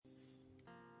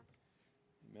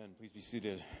Amen. Please be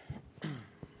seated. If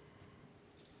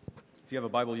you have a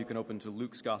Bible, you can open to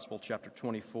Luke's Gospel, chapter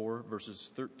 24,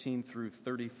 verses 13 through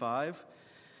 35.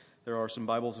 There are some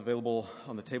Bibles available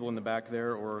on the table in the back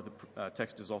there, or the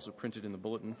text is also printed in the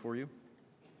bulletin for you.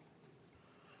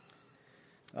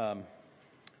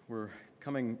 We're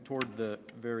coming toward the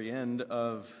very end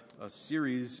of a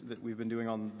series that we've been doing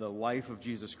on the life of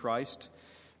Jesus Christ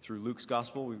through Luke's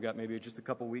Gospel. We've got maybe just a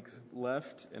couple weeks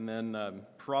left, and then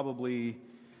probably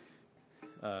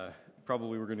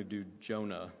we're going to do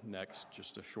Jonah next,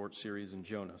 just a short series in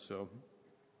Jonah. So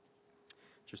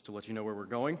just to let you know where we're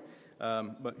going.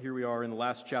 But here we are in the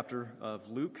last chapter of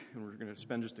Luke, and we're going to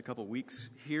spend just a couple weeks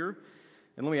here.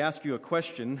 And let me ask you a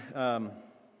question.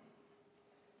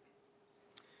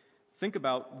 Think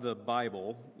about the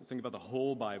Bible, think about the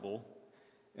whole Bible,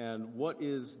 and what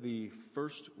is the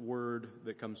first word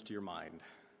that comes to your mind?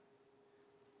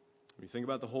 When you think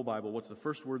about the whole Bible, what's the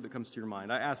first word that comes to your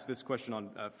mind? I asked this question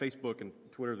on Facebook and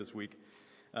Twitter this week.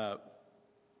 What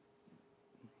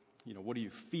do you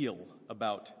feel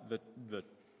about the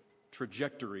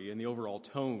trajectory and the overall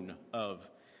tone of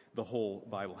the whole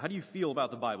Bible? How do you feel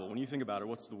about the Bible? When you think about it,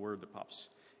 what's the word that pops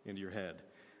into your head?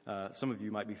 Some of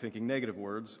you might be thinking negative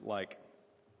words like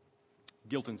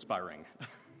guilt-inspiring,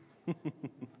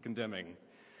 condemning,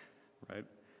 right?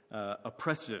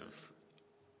 Oppressive,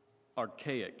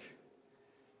 archaic,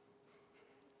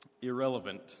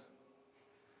 irrelevant,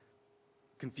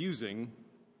 confusing,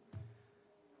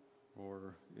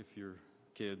 or if you're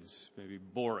kids, maybe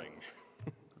boring,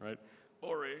 right?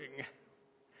 Boring.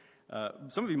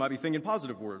 Some of you might be thinking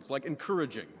positive words like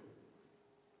encouraging,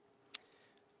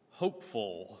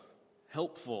 hopeful,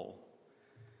 helpful,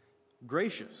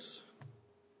 gracious.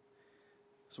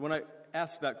 So when I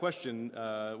ask that question,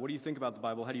 what do you think about the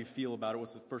Bible? How do you feel about it?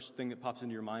 What's the first thing that pops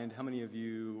into your mind? How many of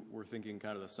you were thinking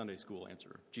kind of the Sunday school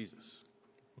answer? Jesus.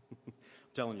 I'm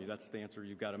telling you, that's the answer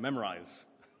you've got to memorize,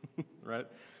 right?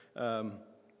 The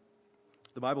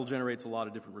Bible generates a lot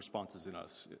of different responses in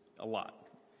us, a lot.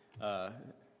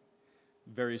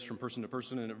 Varies from person to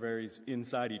person, and it varies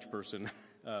inside each person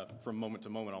from moment to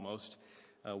moment almost,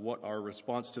 what our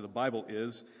response to the Bible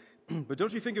is. But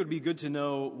don't you think it would be good to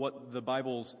know what the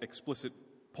Bible's explicit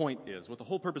point is, what the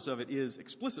whole purpose of it is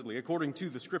explicitly, according to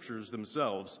the Scriptures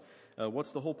themselves?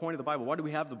 What's the whole point of the Bible? Why do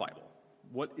we have the Bible?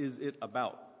 What is it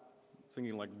about?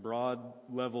 Thinking like broad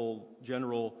level,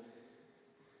 general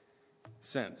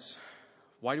sense.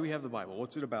 Why do we have the Bible?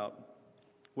 What's it about?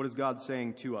 What is God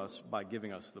saying to us by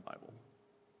giving us the Bible?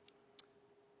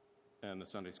 And the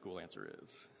Sunday school answer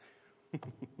is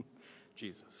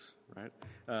Jesus, right?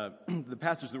 The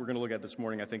passage that we're going to look at this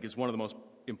morning, I think, is one of the most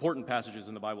important passages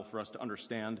in the Bible for us to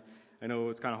understand. I know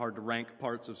it's kind of hard to rank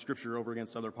parts of Scripture over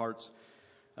against other parts.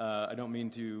 I don't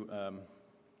mean to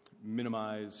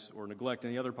minimize or neglect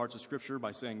any other parts of Scripture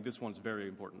by saying this one's very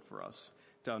important for us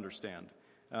to understand.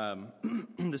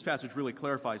 This passage really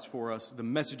clarifies for us the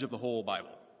message of the whole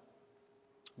Bible,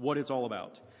 what it's all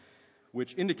about,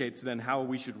 which indicates then how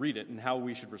we should read it and how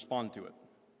we should respond to it.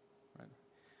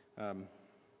 Right?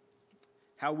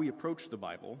 How we approach the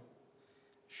Bible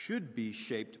should be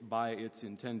shaped by its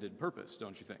intended purpose,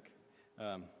 don't you think?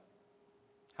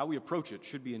 How we approach it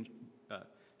should be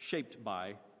shaped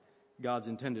by God's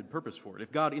intended purpose for it.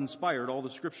 If God inspired all the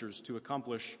Scriptures to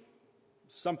accomplish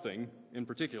something in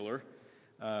particular,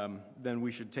 then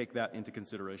we should take that into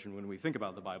consideration when we think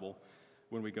about the Bible,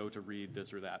 when we go to read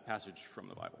this or that passage from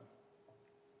the Bible.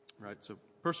 Right? So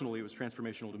personally, it was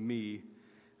transformational to me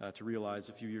to realize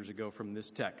a few years ago from this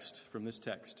text,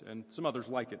 and some others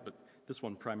like it, but this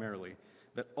one primarily,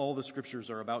 that all the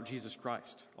Scriptures are about Jesus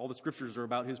Christ. All the Scriptures are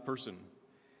about His person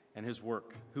and His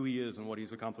work, who He is and what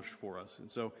He's accomplished for us.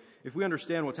 And so if we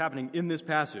understand what's happening in this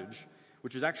passage,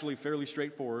 which is actually fairly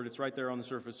straightforward, it's right there on the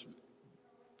surface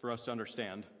for us to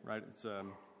understand, right? It's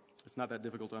not that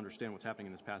difficult to understand what's happening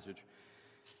in this passage.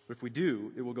 But if we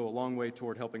do, it will go a long way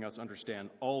toward helping us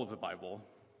understand all of the Bible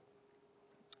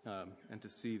and to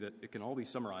see that it can all be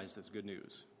summarized as good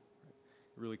news.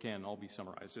 It really can all be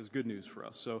summarized as good news for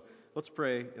us. So let's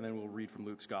pray, and then we'll read from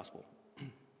Luke's Gospel.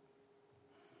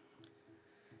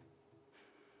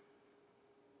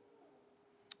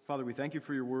 Father, we thank you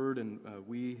for your word, and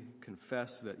we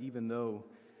confess that even though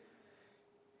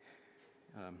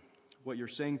what you're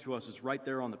saying to us is right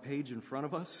there on the page in front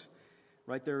of us,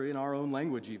 right there in our own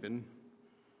language even,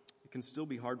 it can still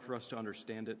be hard for us to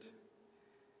understand it,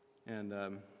 and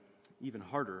even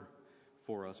harder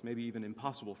for us, maybe even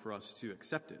impossible for us to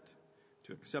accept it,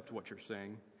 to accept what you're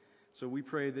saying. So we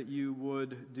pray that you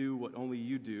would do what only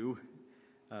you do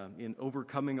in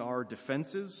overcoming our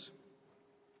defenses,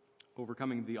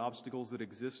 overcoming the obstacles that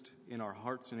exist in our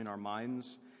hearts and in our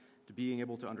minds, to being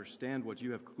able to understand what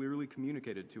you have clearly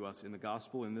communicated to us in the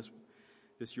gospel, in this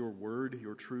your word,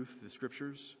 your truth, the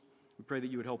scriptures. We pray that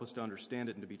you would help us to understand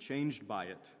it and to be changed by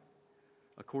it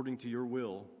according to your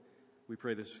will. We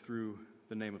pray this through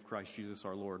the name of Christ Jesus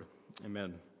our Lord.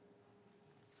 Amen.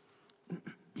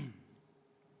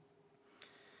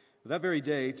 That very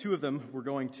day, two of them were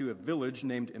going to a village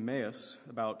named Emmaus,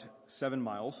 about 7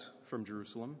 miles from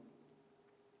Jerusalem.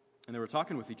 And they were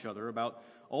talking with each other about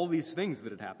all these things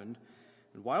that had happened.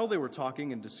 And while they were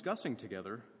talking and discussing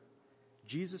together,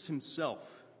 Jesus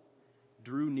himself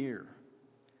drew near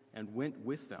and went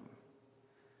with them.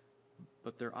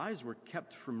 But their eyes were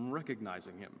kept from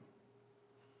recognizing him.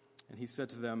 And he said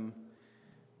to them,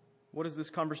 "What is this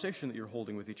conversation that you're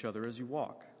holding with each other as you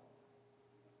walk?"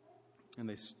 And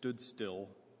they stood still,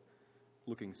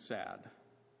 looking sad.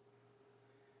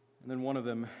 And then one of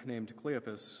them, named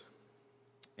Cleopas,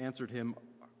 answered him,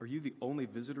 "Are you the only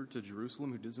visitor to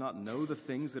Jerusalem who does not know the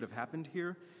things that have happened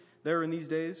there in these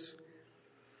days?"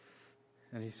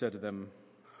 And he said to them,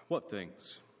 "What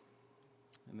things?"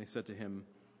 And they said to him,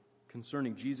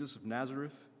 "Concerning Jesus of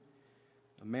Nazareth,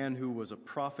 a man who was a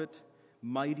prophet,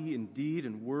 mighty in deed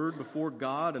and word before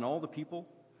God and all the people,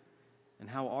 and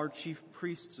how our chief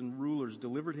priests and rulers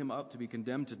delivered him up to be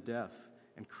condemned to death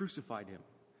and crucified him.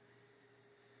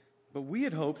 But we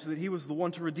had hoped that he was the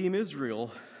one to redeem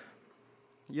Israel.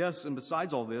 Yes, and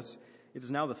besides all this, it is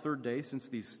now the 3rd day since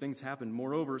these things happened.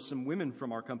 Moreover, some women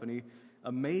from our company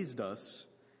amazed us.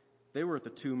 They were at the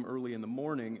tomb early in the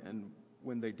morning, and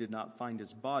when they did not find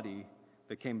his body,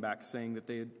 they came back saying that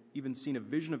they had even seen a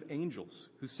vision of angels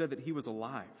who said that he was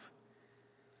alive.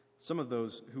 Some of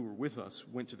those who were with us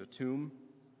went to the tomb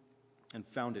and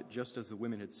found it just as the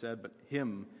women had said, but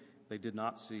him they did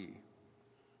not see."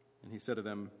 And he said to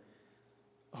them,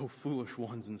 "O foolish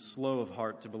ones and slow of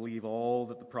heart to believe all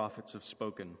that the prophets have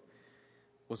spoken.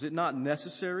 Was it not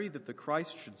necessary that the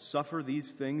Christ should suffer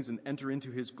these things and enter into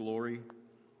his glory?"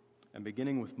 And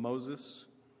beginning with Moses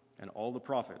and all the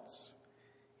prophets,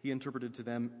 he interpreted to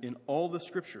them in all the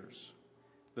scriptures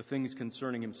the things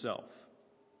concerning himself.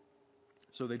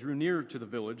 So they drew near to the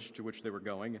village to which they were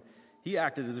going. He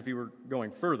acted as if he were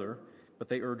going further, but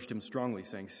they urged him strongly,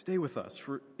 saying, "Stay with us,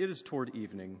 for it is toward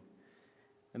evening,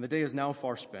 and the day is now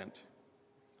far spent."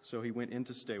 So he went in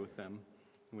to stay with them.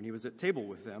 And when he was at table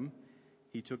with them,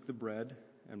 he took the bread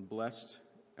and blessed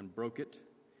and broke it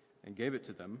and gave it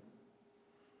to them.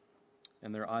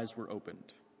 And their eyes were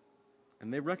opened,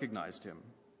 and they recognized him,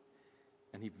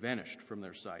 and he vanished from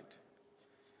their sight.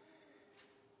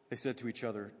 They said to each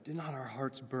other, "Did not our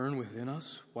hearts burn within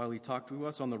us while he talked to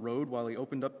us on the road, while he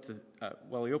opened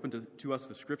to us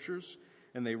the scriptures?"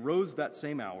 And they rose that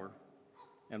same hour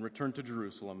and returned to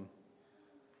Jerusalem.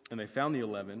 And they found the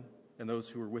 11 and those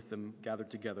who were with them gathered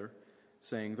together,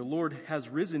 saying, "The Lord has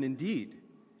risen indeed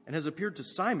and has appeared to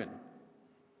Simon."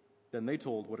 Then they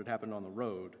told what had happened on the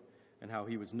road and how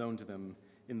he was known to them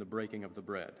in the breaking of the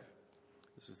bread.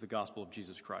 This is the gospel of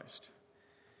Jesus Christ.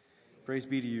 Praise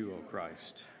be to you, O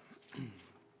Christ.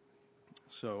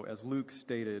 So, as Luke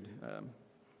stated,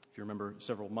 if you remember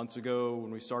several months ago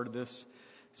when we started this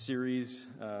series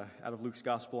out of Luke's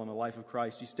gospel on the life of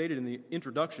Christ, he stated in the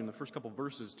introduction, the first couple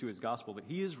verses to his gospel, that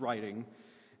he is writing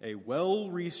a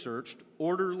well-researched,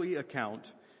 orderly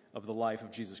account of the life of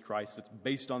Jesus Christ that's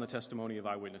based on the testimony of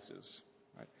eyewitnesses.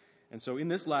 Right? And so in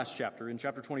this last chapter, in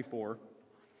chapter 24,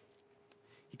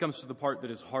 he comes to the part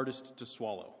that is hardest to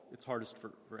swallow. It's hardest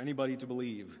for anybody to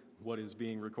believe what is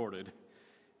being recorded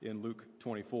in Luke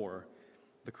 24.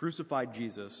 The crucified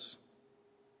Jesus,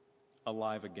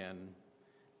 alive again,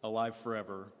 alive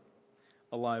forever,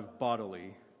 alive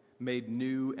bodily, made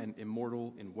new and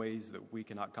immortal in ways that we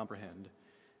cannot comprehend.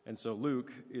 And so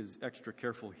Luke is extra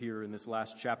careful here in this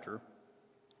last chapter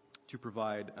to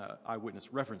provide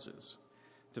eyewitness references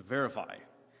to verify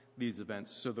these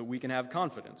events so that we can have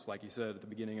confidence, like he said at the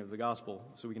beginning of the gospel,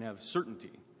 so we can have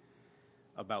certainty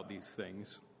about these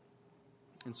things.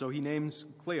 And so he names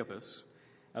Cleopas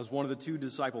as one of the 2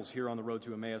 disciples here on the road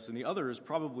to Emmaus, and the other is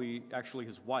probably actually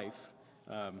his wife,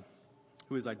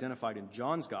 who is identified in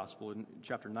John's gospel in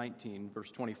chapter 19, verse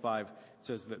 25. It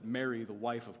says that Mary, the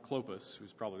wife of Clopas,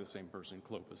 who's probably the same person,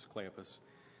 Cleopas,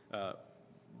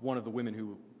 one of the women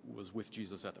who was with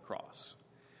Jesus at the cross.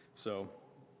 So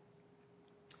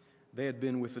they had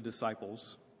been with the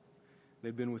disciples.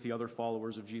 They'd been with the other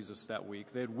followers of Jesus that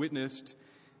week. They had witnessed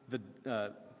the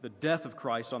death of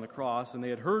Christ on the cross, and they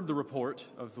had heard the report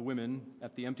of the women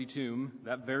at the empty tomb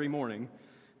that very morning.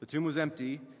 The tomb was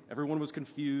empty. Everyone was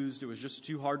confused. It was just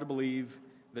too hard to believe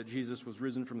that Jesus was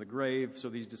risen from the grave, so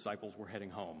these disciples were heading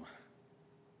home.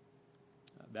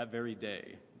 that very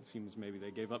day. It seems maybe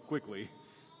they gave up quickly.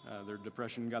 Their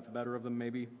depression got the better of them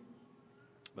maybe.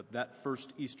 But that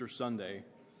first Easter Sunday,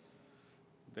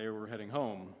 they were heading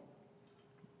home.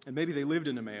 And maybe they lived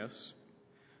in Emmaus,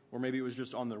 or maybe it was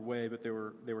just on their way, but they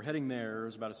were heading there. It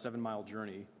was about a 7-mile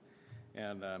journey,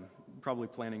 and probably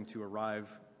planning to arrive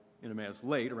in Emmaus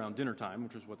late, around dinner time,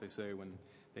 which is what they say when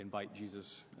they invite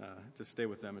Jesus to stay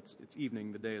with them. It's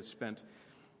evening, the day is spent.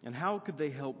 And how could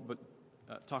they help but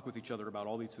talk with each other about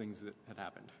all these things that had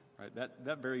happened? Right?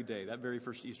 That very day, that very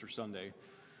first Easter Sunday,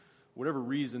 whatever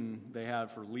reason they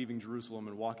had for leaving Jerusalem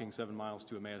and walking 7 miles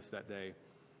to Emmaus that day,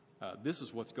 this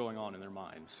is what's going on in their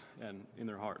minds and in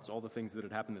their hearts. All the things that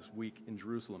had happened this week in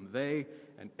Jerusalem. They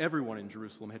and everyone in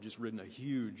Jerusalem had just ridden a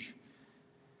huge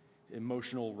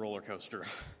emotional roller coaster,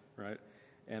 right?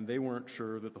 And they weren't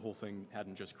sure that the whole thing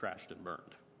hadn't just crashed and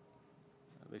burned.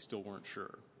 They still weren't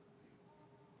sure.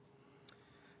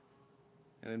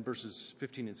 And in verses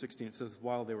 15 and 16, it says,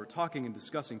 while they were talking and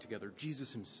discussing together,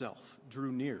 Jesus himself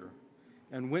drew near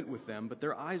and went with them, but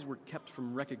their eyes were kept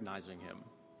from recognizing him.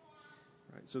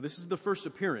 Right? So this is the first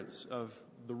appearance of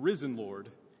the risen Lord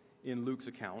in Luke's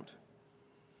account.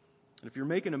 And if you're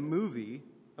making a movie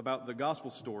about the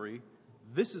gospel story,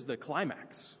 this is the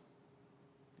climax.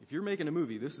 If you're making a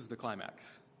movie, this is the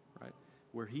climax, right?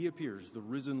 Where he appears, the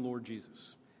risen Lord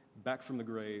Jesus, back from the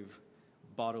grave,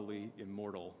 bodily,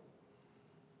 immortal.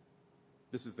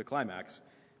 This is the climax,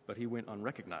 but he went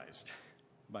unrecognized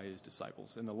by his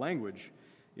disciples. And the language,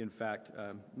 in fact,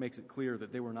 makes it clear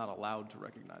that they were not allowed to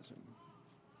recognize him.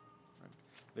 Right?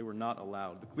 They were not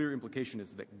allowed. The clear implication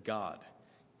is that God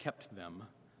kept them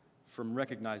from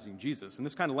recognizing Jesus. And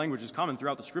this kind of language is common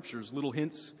throughout the Scriptures, little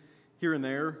hints here and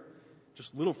there,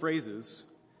 just little phrases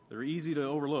that are easy to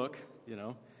overlook,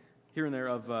 here and there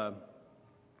of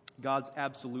God's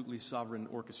absolutely sovereign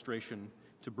orchestration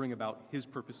to bring about his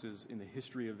purposes in the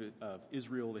history of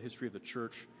Israel, the history of the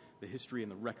church, the history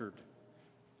and the record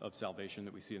of salvation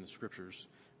that we see in the Scriptures.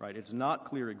 Right? It's not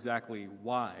clear exactly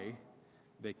why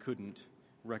they couldn't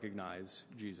recognize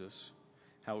Jesus,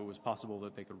 how it was possible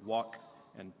that they could walk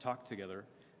and talk together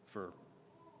for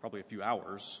probably a few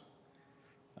hours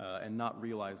and not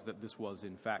realize that this was,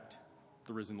 in fact,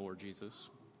 the risen Lord Jesus.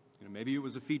 Maybe it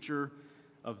was a feature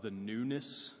of the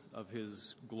newness of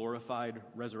his glorified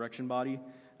resurrection body,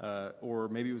 or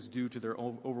maybe it was due to their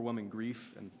overwhelming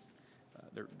grief and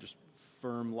their just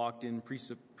firm, locked-in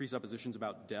presuppositions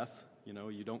about death.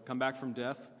 You don't come back from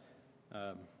death,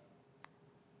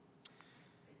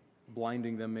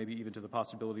 blinding them maybe even to the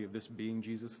possibility of this being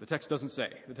Jesus. The text doesn't say.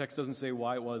 The text doesn't say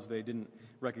why it was they didn't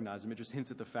recognize him. It just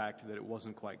hints at the fact that it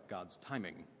wasn't quite God's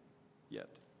timing yet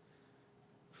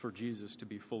for Jesus to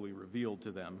be fully revealed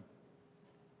to them.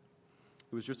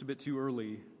 It was just a bit too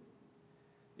early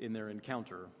in their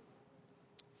encounter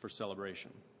for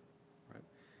celebration, right?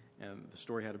 And the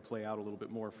story had to play out a little bit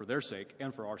more for their sake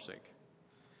and for our sake.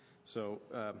 So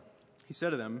he said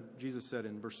to them, Jesus said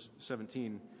in verse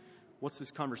 17, what's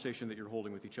this conversation that you're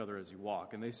holding with each other as you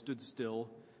walk? And they stood still,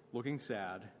 looking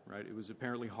sad, right? It was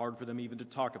apparently hard for them even to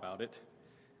talk about it.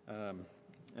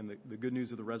 And the good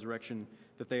news of the resurrection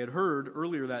that they had heard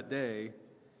earlier that day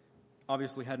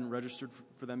obviously hadn't registered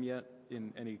for them yet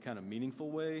in any kind of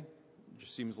meaningful way. It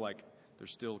just seems like they're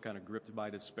still kind of gripped by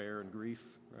despair and grief,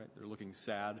 right? They're looking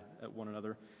sad at one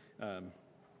another.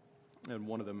 And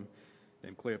one of them,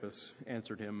 named Cleopas,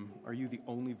 answered him, are you the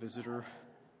only visitor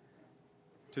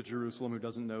to Jerusalem who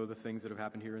doesn't know the things that have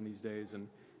happened here in these days? And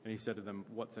he said to them,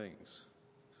 what things?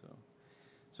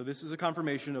 So this is a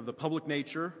confirmation of the public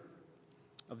nature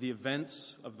of the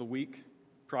events of the week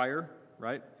prior,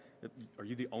 right? Are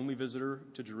you the only visitor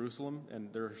to Jerusalem?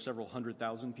 And there are several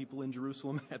 100,000 people in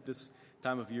Jerusalem at this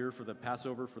time of year for the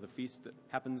Passover, for the feast that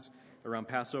happens around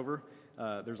Passover.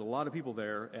 There's a lot of people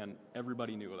there, and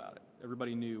everybody knew about it.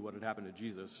 Everybody knew what had happened to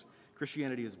Jesus.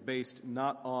 Christianity is based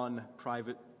not on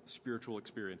private spiritual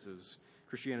experiences.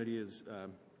 Christianity is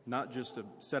not just a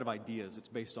set of ideas. It's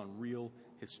based on real,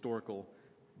 historical,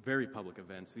 very public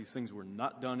events. These things were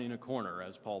not done in a corner,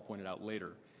 as Paul pointed out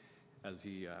later, as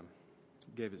he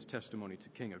gave his testimony to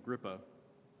King Agrippa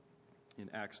in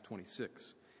Acts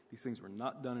 26. These things were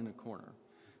not done in a corner.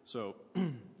 So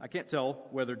I can't tell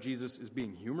whether Jesus is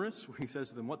being humorous when he says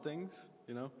to them, what things?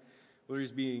 Whether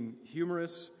he's being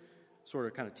humorous, sort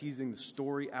of kind of teasing the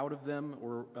story out of them,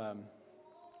 or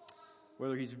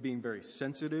whether he's being very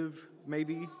sensitive,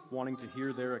 maybe, wanting to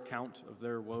hear their account of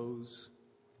their woes.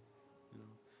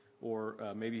 Or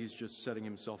maybe he's just setting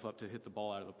himself up to hit the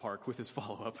ball out of the park with his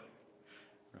follow-up.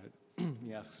 Right?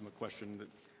 He asks him a question that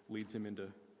leads him into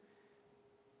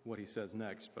what he says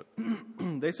next. But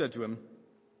they said to him,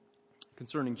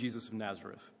 concerning Jesus of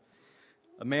Nazareth,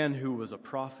 a man who was a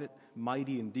prophet,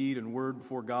 mighty in deed and word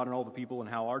before God and all the people, and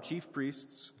how our chief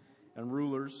priests and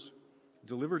rulers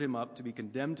delivered him up to be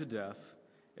condemned to death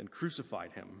and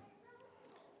crucified him.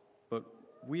 But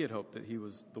we had hoped that he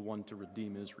was the one to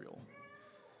redeem Israel.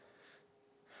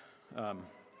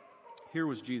 Here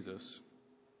was Jesus,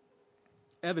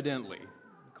 evidently,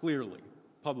 clearly,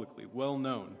 publicly, well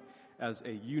known as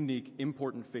a unique,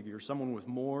 important figure, someone with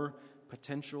more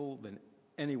potential than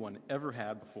anyone ever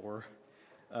had before,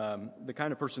 the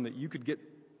kind of person that you could get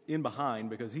in behind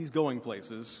because he's going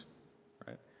places,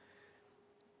 right?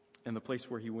 And the place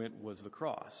where he went was the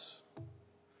cross.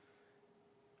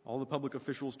 All the public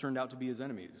officials turned out to be his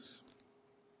enemies.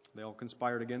 They all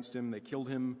conspired against him. They killed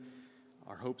him.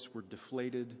 Our hopes were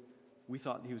deflated. We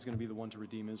thought he was going to be the one to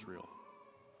redeem Israel.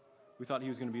 We thought he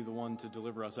was going to be the one to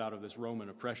deliver us out of this Roman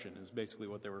oppression, is basically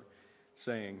what they were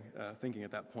saying, thinking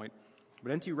at that point.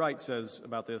 But N.T. Wright says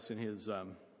about this in his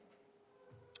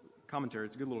commentary.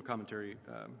 It's a good little commentary.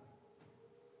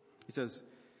 He says,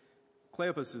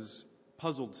 Cleopas'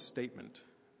 puzzled statement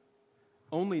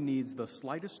only needs the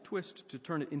slightest twist to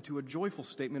turn it into a joyful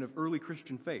statement of early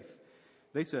Christian faith.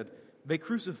 They said, they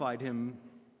crucified him,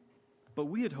 but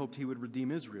we had hoped he would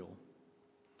redeem Israel.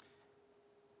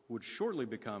 Would shortly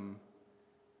become,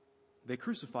 they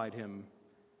crucified him,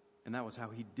 and that was how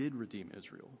he did redeem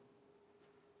Israel.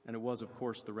 And it was, of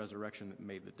course, the resurrection that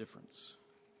made the difference.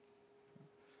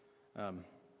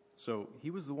 So he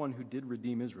was the one who did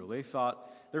redeem Israel. They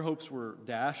thought their hopes were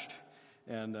dashed,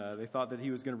 and they thought that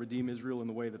he was going to redeem Israel in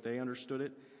the way that they understood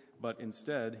it, but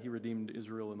instead he redeemed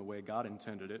Israel in the way God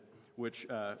intended it, which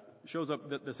shows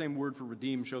up, the same word for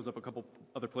redeem shows up a couple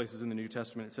other places in the New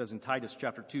Testament. It says in Titus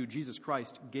chapter 2, Jesus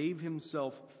Christ gave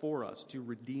himself for us to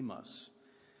redeem us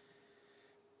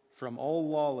from all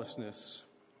lawlessness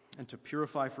and to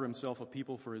purify for himself a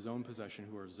people for his own possession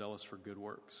who are zealous for good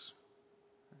works.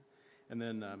 And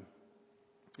then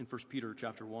in 1 Peter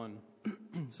chapter 1, it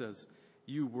says,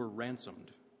 you were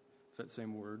ransomed. It's that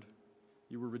same word.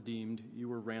 You were redeemed. You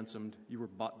were ransomed. You were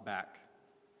bought back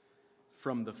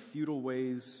from the futile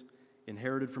ways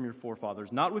inherited from your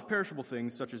forefathers, not with perishable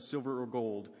things such as silver or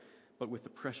gold, but with the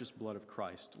precious blood of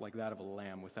Christ, like that of a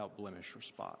lamb without blemish or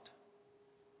spot.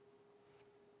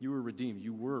 You were redeemed.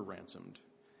 You were ransomed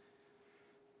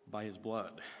by his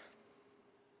blood.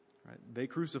 Right? They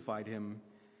crucified him,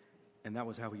 and that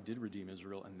was how he did redeem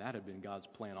Israel, and that had been God's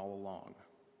plan all along.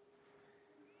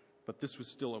 But this was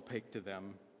still opaque to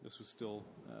them. This was still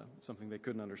something they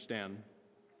couldn't understand.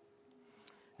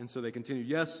 And so they continued,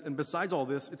 yes, and besides all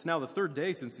this, it's now the third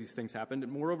day since these things happened,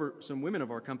 and moreover, some women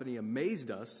of our company amazed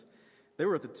us. They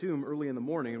were at the tomb early in the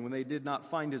morning, and when they did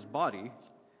not find his body,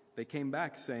 they came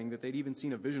back saying that they'd even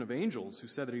seen a vision of angels who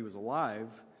said that he was alive.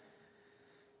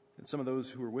 And some of those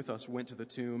who were with us went to the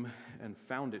tomb and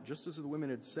found it, just as the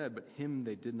women had said, but him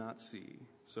they did not see.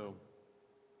 So,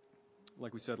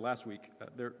 like we said last week,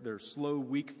 their slow,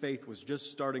 weak faith was just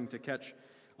starting to catch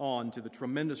on to the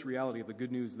tremendous reality of the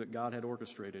good news that God had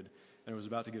orchestrated, and it was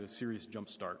about to get a serious jump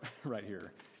start right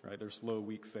here, right? Their slow,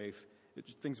 weak faith.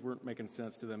 Things weren't making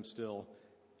sense to them still.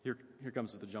 Here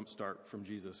comes the jump start from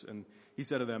Jesus. And he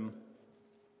said to them,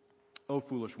 O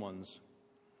foolish ones,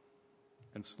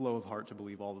 and slow of heart to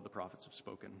believe all that the prophets have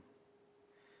spoken.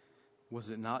 Was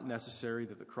it not necessary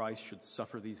that the Christ should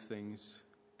suffer these things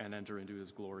and enter into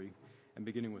his glory? And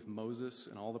beginning with Moses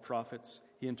and all the prophets,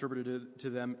 he interpreted to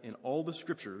them in all the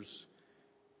scriptures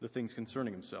the things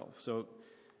concerning himself. So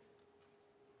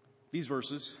these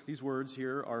verses, these words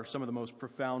here are some of the most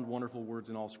profound, wonderful words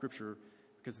in all scripture,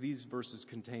 because these verses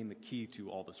contain the key to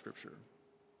all the scripture.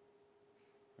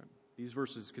 These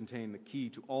verses contain the key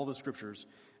to all the scriptures,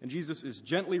 and Jesus is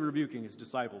gently rebuking his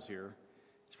disciples here.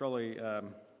 He's probably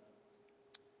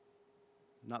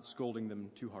not scolding them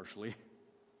too harshly,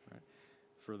 right,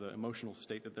 for the emotional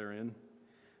state that they're in,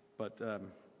 but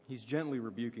he's gently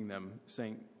rebuking them,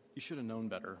 saying, you should have known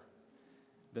better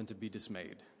than to be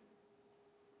dismayed.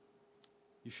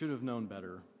 You should have known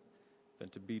better than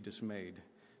to be dismayed,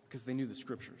 because they knew the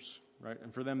scriptures, right?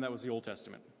 And for them, that was the Old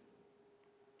Testament.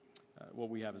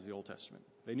 What we have is the Old Testament.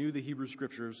 They knew the Hebrew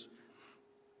scriptures,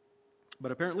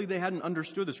 but apparently they hadn't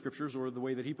understood the scriptures, or the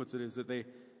way that he puts it is that they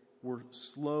were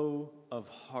slow of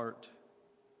heart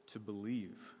to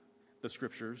believe the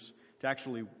scriptures, to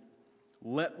actually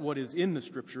let what is in the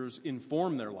scriptures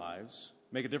inform their lives,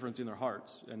 make a difference in their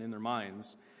hearts and in their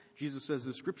minds. Jesus says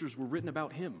the scriptures were written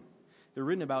about him. They're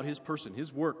written about his person,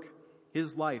 his work,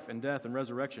 his life and death and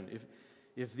resurrection.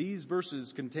 If these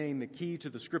verses contain the key to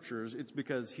the scriptures, it's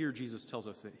because here Jesus tells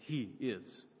us that he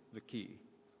is the key.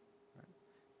 Right?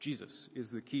 Jesus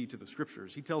is the key to the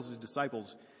scriptures. He tells his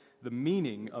disciples the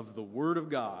meaning of the word of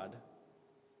God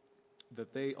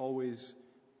that they always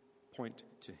point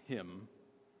to him,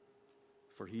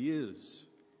 for he is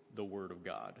the Word of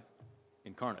God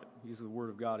incarnate. He's the Word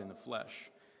of God in the flesh,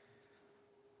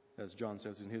 as John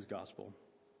says in his gospel.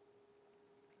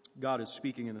 God is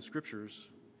speaking in the Scriptures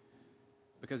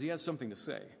because he has something to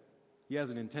say. He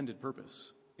has an intended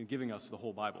purpose in giving us the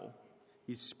whole Bible.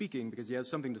 He's speaking because he has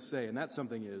something to say, and that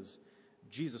something is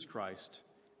Jesus Christ,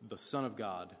 the Son of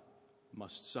God,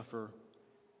 must suffer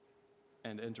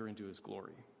and enter into his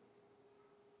glory.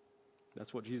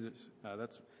 That's what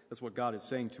that's what God is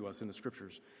saying to us in the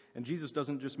Scriptures. And Jesus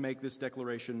doesn't just make this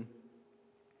declaration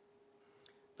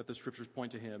that the Scriptures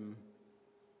point to him.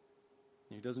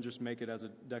 He doesn't just make it as a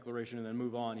declaration and then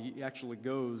move on. He actually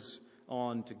goes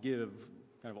on to give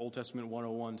kind of Old Testament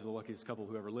 101 to the luckiest couple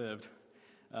who ever lived.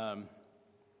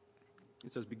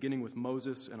 It says, beginning with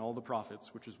Moses and all the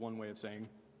prophets, which is one way of saying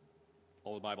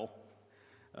all the Bible,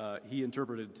 he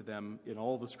interpreted to them in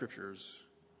all the Scriptures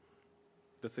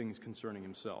the things concerning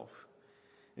himself.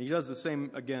 And he does the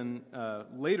same again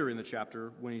later in the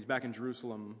chapter when he's back in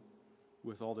Jerusalem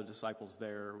with all the disciples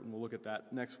there. And we'll look at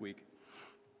that next week.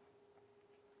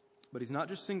 But he's not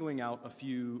just singling out a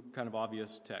few kind of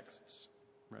obvious texts,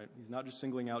 right? He's not just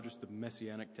singling out just the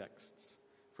messianic texts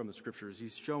from the Scriptures.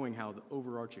 He's showing how the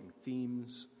overarching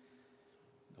themes,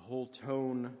 the whole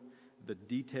tone, the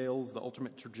details, the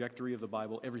ultimate trajectory of the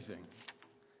Bible, everything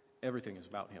is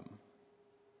about him.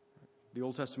 The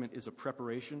Old Testament is a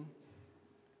preparation.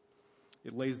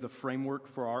 It lays the framework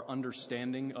for our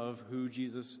understanding of who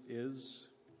Jesus is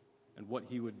and what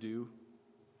he would do,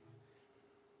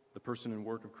 the person and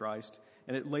work of Christ.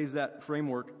 And it lays that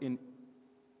framework in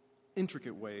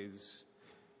intricate ways,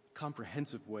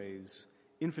 comprehensive ways,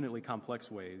 infinitely complex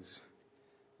ways.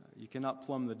 You cannot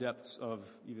plumb the depths of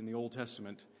even the Old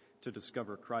Testament to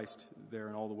discover Christ there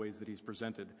in all the ways that he's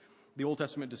presented. The Old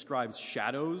Testament describes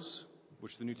shadows,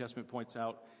 which the New Testament points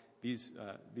out. These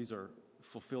are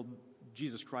fulfilled.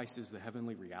 Jesus Christ is the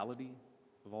heavenly reality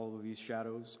of all of these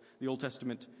shadows. The Old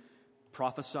Testament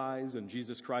prophesies, and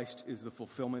Jesus Christ is the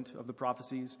fulfillment of the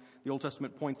prophecies. The Old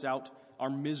Testament points out our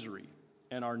misery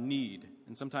and our need,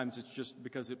 and sometimes it's just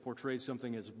because it portrays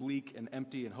something as bleak and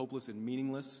empty and hopeless and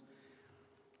meaningless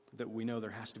that we know there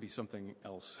has to be something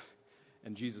else,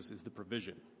 and Jesus is the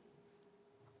provision.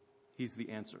 He's the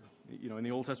answer. In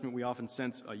the Old Testament, we often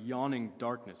sense a yawning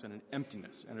darkness and an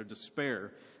emptiness and a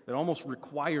despair that almost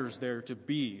requires there to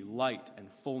be light and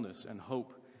fullness and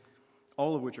hope,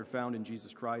 all of which are found in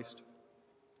Jesus Christ.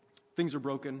 Things are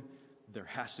broken. There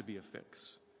has to be a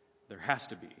fix. There has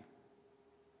to be.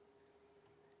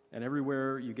 And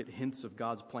everywhere you get hints of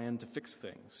God's plan to fix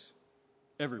things.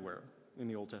 Everywhere in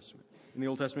the Old Testament. In the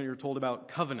Old Testament, you're told about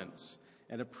covenants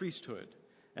and a priesthood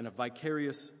and a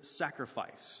vicarious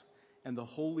sacrifice and the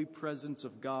holy presence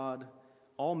of God,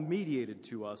 all mediated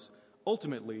to us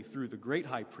ultimately through the great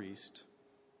high priest,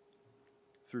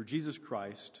 through Jesus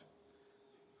Christ,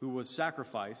 who was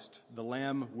sacrificed, the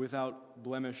Lamb without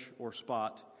blemish or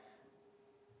spot,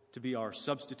 to be our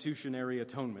substitutionary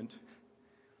atonement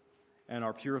and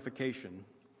our purification,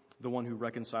 the one who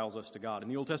reconciles us to God. In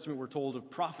the Old Testament, we're told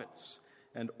of prophets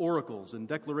and oracles and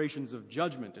declarations of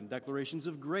judgment and declarations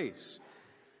of grace,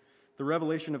 the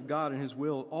revelation of God and his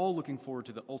will, all looking forward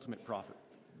to the ultimate prophet,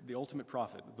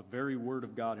 the very Word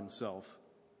of God himself,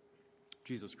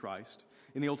 Jesus Christ.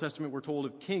 In the Old Testament, we're told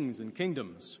of kings and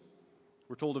kingdoms.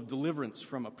 We're told of deliverance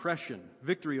from oppression,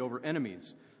 victory over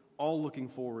enemies, all looking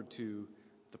forward to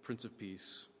the Prince of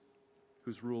Peace,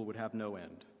 whose rule would have no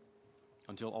end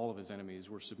until all of his enemies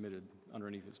were submitted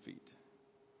underneath his feet.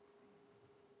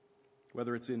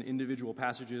 Whether it's in individual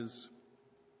passages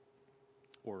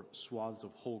or swaths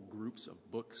of whole groups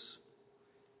of books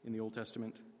in the Old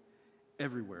Testament,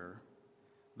 everywhere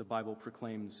the Bible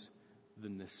proclaims the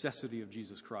necessity of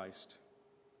Jesus Christ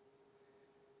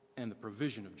and the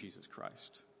provision of Jesus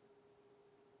Christ.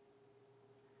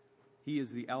 He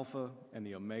is the Alpha and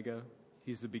the Omega.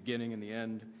 He's the beginning and the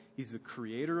end. He's the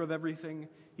creator of everything.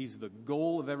 He's the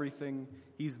goal of everything.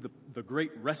 He's the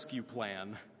great rescue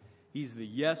plan. He's the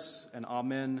yes and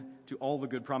amen to all the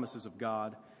good promises of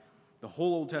God. The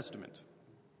whole Old Testament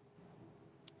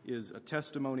is a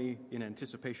testimony in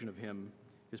anticipation of him,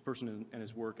 his person and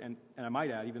his work. And I might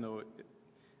add, even though it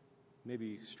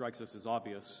maybe strikes us as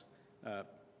obvious,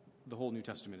 the whole New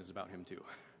Testament is about him too,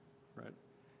 right?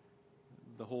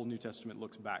 The whole New Testament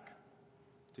looks back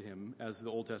to him as the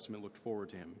Old Testament looked forward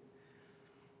to him.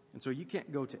 And so you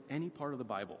can't go to any part of the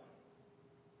Bible.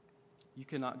 You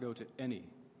cannot go to any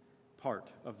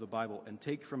part of the Bible and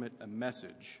take from it a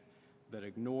message that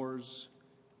ignores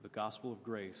the gospel of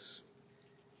grace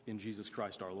in Jesus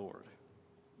Christ our Lord.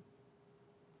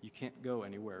 You can't go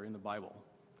anywhere in the Bible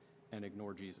and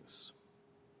ignore Jesus.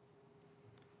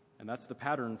 And that's the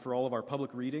pattern for all of our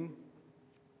public reading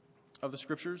of the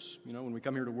Scriptures. You know, when we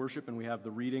come here to worship and we have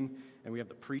the reading and we have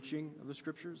the preaching of the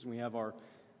Scriptures, and we have our,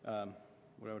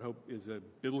 what I would hope is a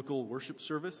biblical worship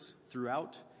service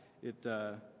throughout,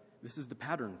 this is the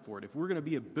pattern for it. If we're going to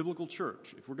be a biblical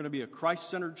church, if we're going to be a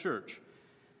Christ-centered church,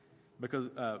 if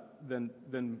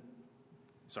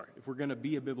we're going to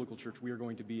be a biblical church, we are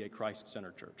going to be a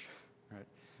Christ-centered church, right?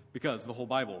 Because the whole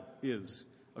Bible is,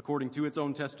 according to its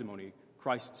own testimony,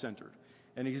 Christ-centered.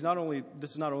 And this is not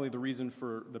only the reason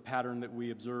for the pattern that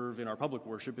we observe in our public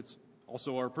worship, it's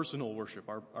also our personal worship,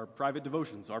 our private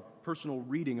devotions, our personal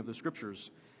reading of the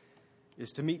Scriptures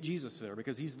is to meet Jesus there,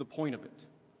 because he's the point of it.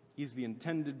 He's the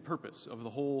intended purpose of the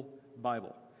whole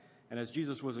Bible. And as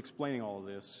Jesus was explaining all of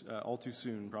this, all too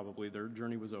soon probably, their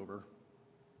journey was over.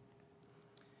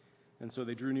 And so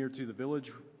they drew near to the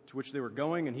village to which they were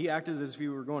going, and he acted as if he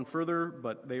were going further,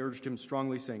 but they urged him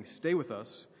strongly, saying, "Stay with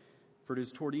us, for it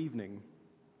is toward evening,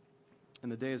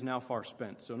 and the day is now far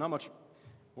spent." So not much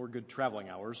more good traveling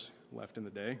hours left in the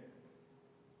day.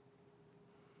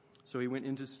 So he went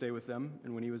in to stay with them,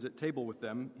 and when he was at table with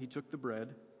them, he took the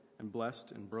bread and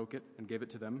blessed and broke it and gave it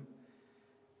to them,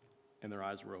 and their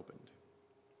eyes were opened,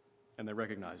 and they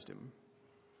recognized him,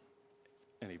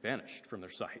 and he vanished from their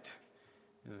sight.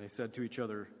 And they said to each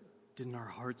other, "Didn't our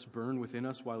hearts burn within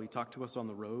us while he talked to us on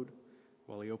the road,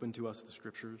 while he opened to us the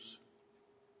Scriptures?"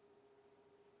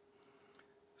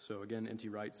 So again, N.T.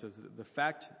 Wright says that the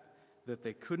fact that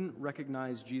they couldn't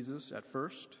recognize Jesus at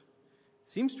first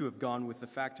seems to have gone with the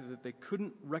fact that they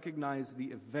couldn't recognize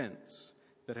the events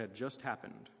that had just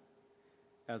happened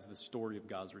as the story of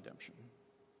God's redemption.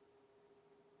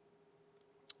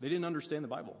 They didn't understand the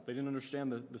Bible. They didn't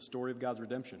understand the story of God's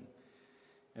redemption.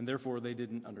 And therefore, they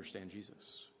didn't understand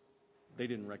Jesus. They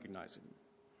didn't recognize him.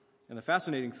 And the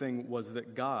fascinating thing was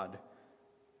that God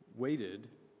waited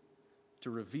to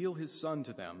reveal his Son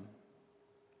to them,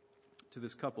 to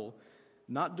this couple,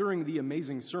 not during the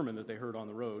amazing sermon that they heard on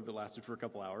the road that lasted for a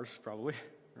couple hours, probably,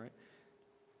 right?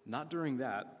 Not during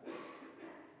that,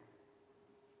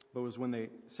 but it was when they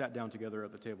sat down together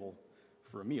at the table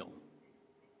for a meal.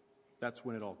 That's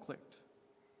when it all clicked.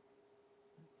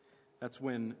 That's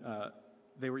when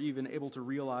they were even able to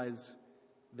realize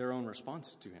their own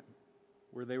response to him,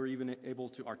 where they were even able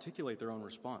to articulate their own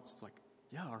response. It's like,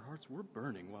 yeah, our hearts were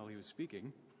burning while he was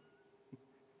speaking.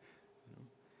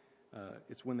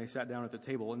 It's when they sat down at the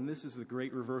table, and this is the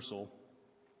great reversal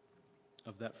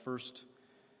of that first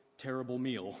terrible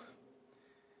meal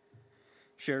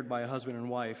shared by a husband and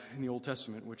wife in the Old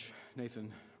Testament, which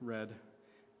Nathan read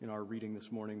in our reading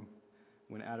this morning,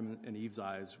 when Adam and Eve's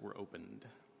eyes were opened.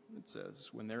 It says,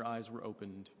 when their eyes were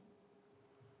opened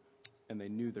and they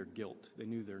knew their guilt, they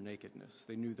knew their nakedness,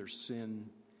 they knew their sin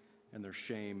and their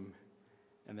shame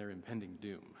and their impending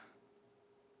doom.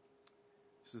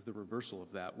 This is the reversal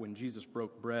of that. When Jesus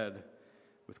broke bread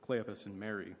with Cleopas and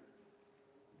Mary,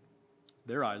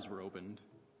 their eyes were opened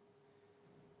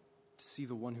to see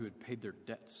the one who had paid their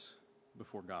debts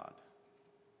before God,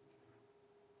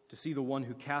 to see the one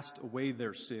who cast away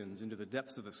their sins into the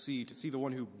depths of the sea, to see the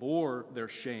one who bore their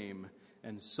shame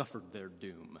and suffered their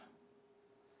doom.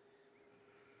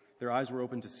 Their eyes were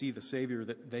open to see the Savior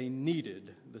that they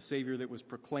needed, the Savior that was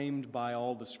proclaimed by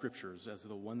all the Scriptures as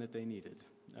the one that they needed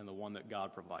and the one that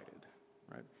God provided.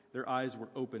 Right? Their eyes were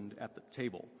opened at the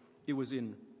table. It was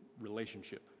in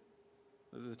relationship.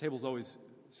 The table's always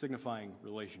signifying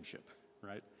relationship,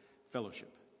 right?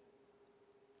 Fellowship.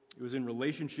 It was in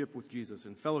relationship with Jesus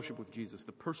and fellowship with Jesus,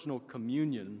 the personal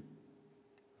communion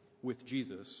with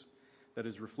Jesus that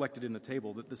is reflected in the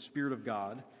table, that the Spirit of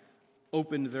God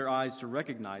opened their eyes to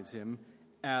recognize him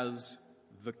as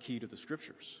the key to the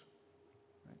Scriptures.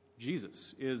 Right?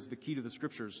 Jesus is the key to the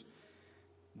Scriptures,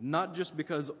 not just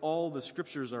because all the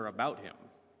Scriptures are about him.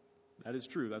 That is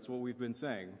true. That's what we've been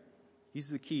saying. He's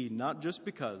the key, not just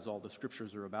because all the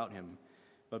Scriptures are about him,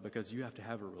 but because you have to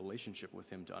have a relationship with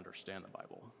him to understand the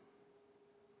Bible.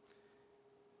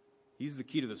 He's the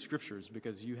key to the Scriptures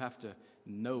because you have to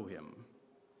know him.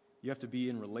 You have to be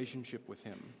in relationship with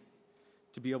him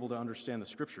to be able to understand the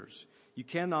Scriptures. You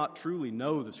cannot truly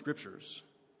know the Scriptures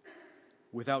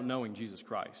without knowing Jesus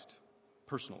Christ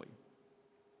personally,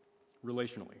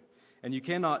 relationally. And you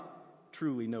cannot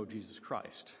truly know Jesus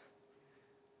Christ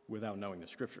without knowing the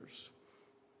Scriptures.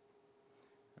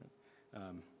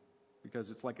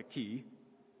 Because it's like a key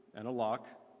and a lock,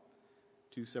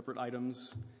 two separate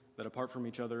items that apart from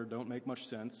each other don't make much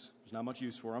sense. There's not much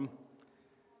use for them,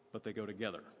 but they go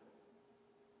together.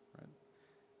 Right?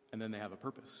 And then they have a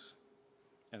purpose,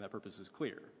 and that purpose is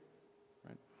clear.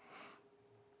 Right?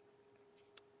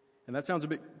 And that sounds a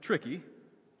bit tricky.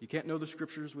 You can't know the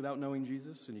Scriptures without knowing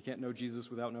Jesus, and you can't know Jesus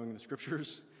without knowing the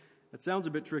Scriptures. It sounds a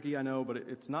bit tricky, I know, but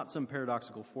it's not some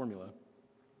paradoxical formula.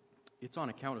 It's on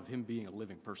account of him being a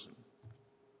living person.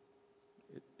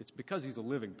 It's because he's a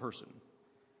living person.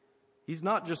 He's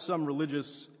not just some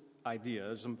religious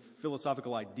idea, some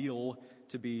philosophical ideal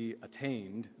to be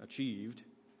attained, achieved,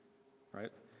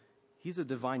 right? He's a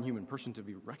divine human person to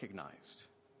be recognized,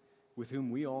 with whom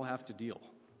we all have to deal.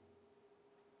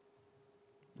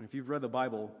 And if you've read the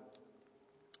Bible,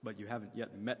 but you haven't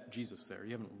yet met Jesus there,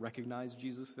 you haven't recognized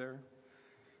Jesus there,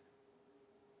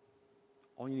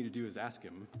 all you need to do is ask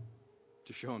him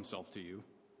to show himself to you,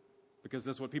 because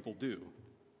that's what people do,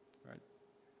 right?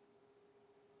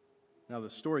 Now the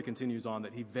story continues on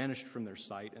that he vanished from their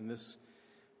sight, and this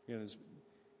is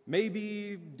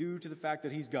maybe due to the fact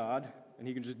that he's God and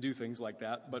he can just do things like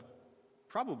that, but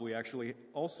probably actually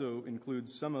also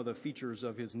includes some of the features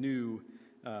of his new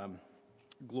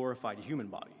glorified human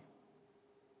body.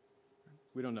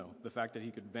 We don't know. The fact that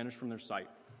he could vanish from their sight,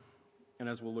 and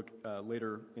as we'll look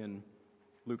later in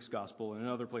Luke's gospel and in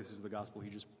other places of the gospel,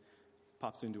 he just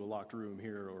pops into a locked room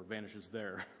here or vanishes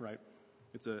there, right?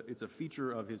 It's a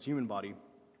feature of his human body,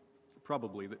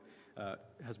 probably, that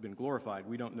has been glorified.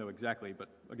 We don't know exactly, but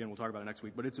again, we'll talk about it next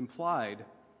week. But it's implied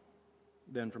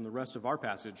then from the rest of our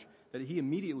passage that he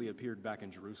immediately appeared back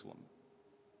in Jerusalem.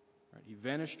 Right? He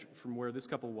vanished from where this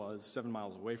couple was, 7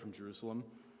 miles away from Jerusalem,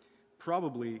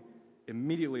 probably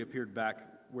immediately appeared back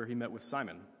where he met with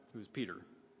Simon, who is Peter,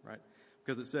 right?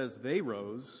 Because it says they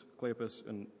rose, Cleopas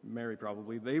and Mary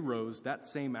probably, they rose that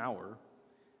same hour,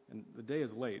 and the day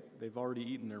is late. They've already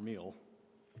eaten their meal,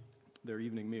 their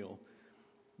evening meal.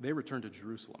 They returned to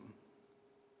Jerusalem.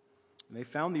 And they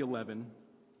found the 11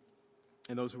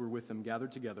 and those who were with them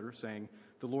gathered together, saying,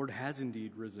 "The Lord has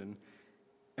indeed risen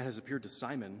and has appeared to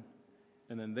Simon."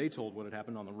 And then they told what had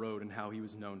happened on the road and how he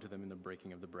was known to them in the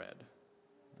breaking of the bread.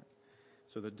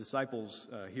 So the disciples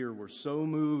here were so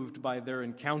moved by their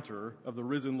encounter of the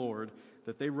risen Lord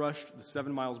that they rushed the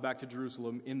 7 miles back to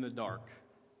Jerusalem in the dark.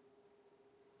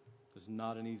 It's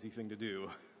not an easy thing to do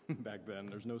back then.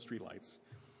 There's no streetlights.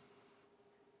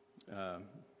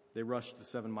 They rushed the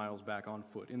 7 miles back on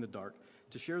foot in the dark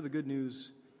to share the good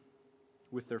news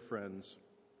with their friends,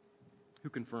 who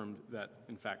confirmed that,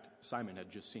 in fact, Simon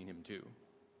had just seen him too.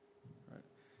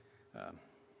 Right?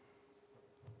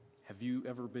 Have you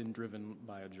ever been driven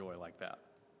by a joy like that?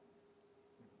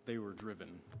 They were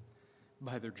driven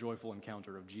by their joyful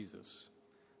encounter of Jesus,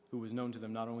 who was known to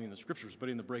them not only in the Scriptures, but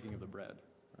in the breaking of the bread.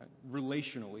 Right?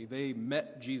 Relationally, they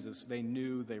met Jesus, they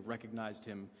knew, they recognized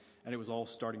him, and it was all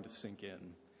starting to sink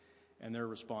in. And their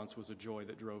response was a joy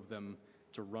that drove them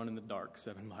to run in the dark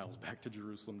 7 miles back to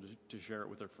Jerusalem to share it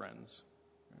with their friends.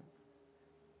 Right?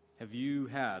 Have you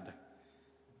had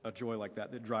a joy like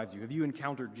that drives you? Have you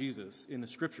encountered Jesus in the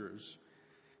Scriptures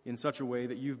in such a way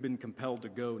that you've been compelled to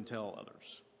go and tell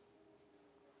others?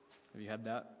 Have you had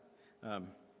that?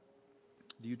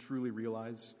 Do you truly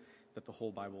realize that the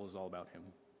whole Bible is all about him?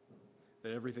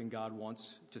 That everything God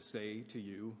wants to say to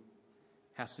you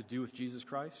has to do with Jesus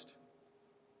Christ?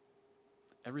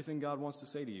 Everything God wants to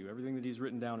say to you, everything that he's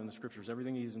written down in the Scriptures,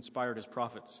 everything he's inspired his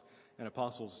prophets and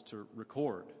apostles to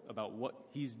record about what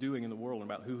he's doing in the world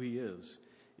and about who he is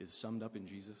summed up in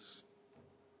Jesus.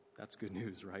 That's good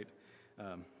news, right?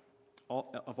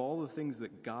 Of all the things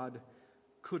that God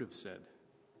could have said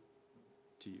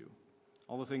to you,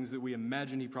 all the things that we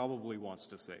imagine he probably wants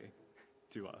to say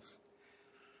to us,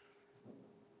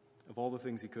 of all the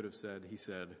things he could have said, he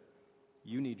said,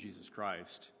 "You need Jesus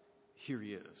Christ. Here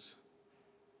he is,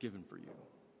 given for you."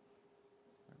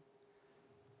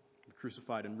 The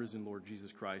crucified and risen Lord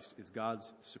Jesus Christ is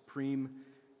God's supreme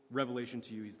revelation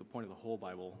to you. He's the point of the whole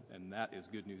Bible, and that is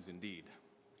good news indeed.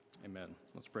 Amen.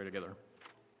 Let's pray together.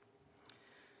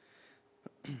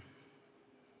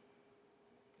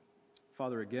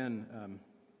 Father, again,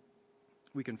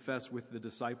 we confess with the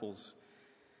disciples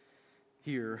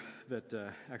here that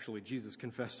actually Jesus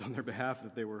confessed on their behalf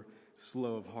that they were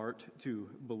slow of heart to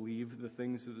believe the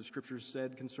things that the Scriptures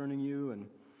said concerning you, and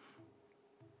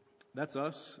that's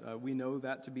us. We know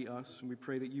that to be us, and we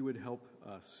pray that you would help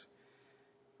us.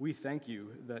 We thank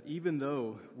you that even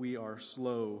though we are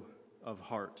slow of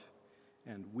heart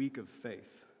and weak of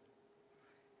faith,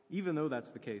 even though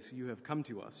that's the case, you have come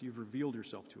to us, you've revealed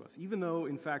yourself to us. Even though,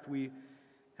 in fact, we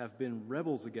have been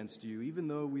rebels against you, even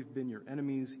though we've been your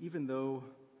enemies, even though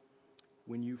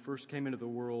when you first came into the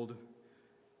world,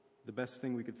 the best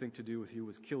thing we could think to do with you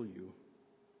was kill you,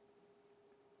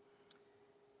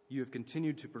 you have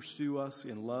continued to pursue us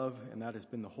in love, and that has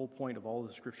been the whole point of all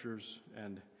the Scriptures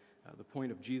and the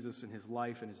point of Jesus and his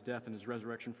life and his death and his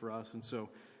resurrection for us. And so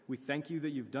We thank you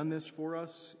that you've done this for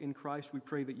us in Christ. We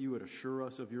pray that you would assure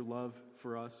us of your love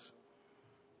for us.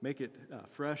 Make it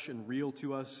fresh and real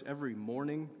to us every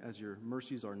morning as your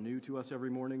mercies are new to us every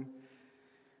morning.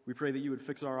 We pray that you would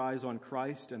fix our eyes on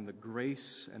Christ and the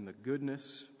grace and the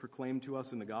goodness proclaimed to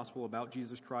us in the gospel about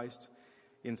Jesus Christ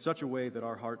in such a way that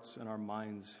our hearts and our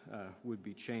minds would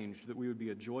be changed, that we would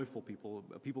be a joyful people,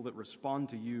 a people that respond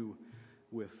to you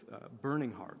with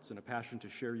burning hearts and a passion to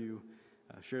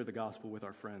share the gospel with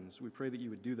our friends. We pray that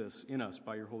you would do this in us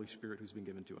by your Holy Spirit who's been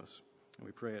given to us. And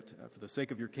we pray it for the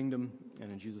sake of your kingdom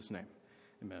and in Jesus' name.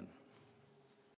 Amen.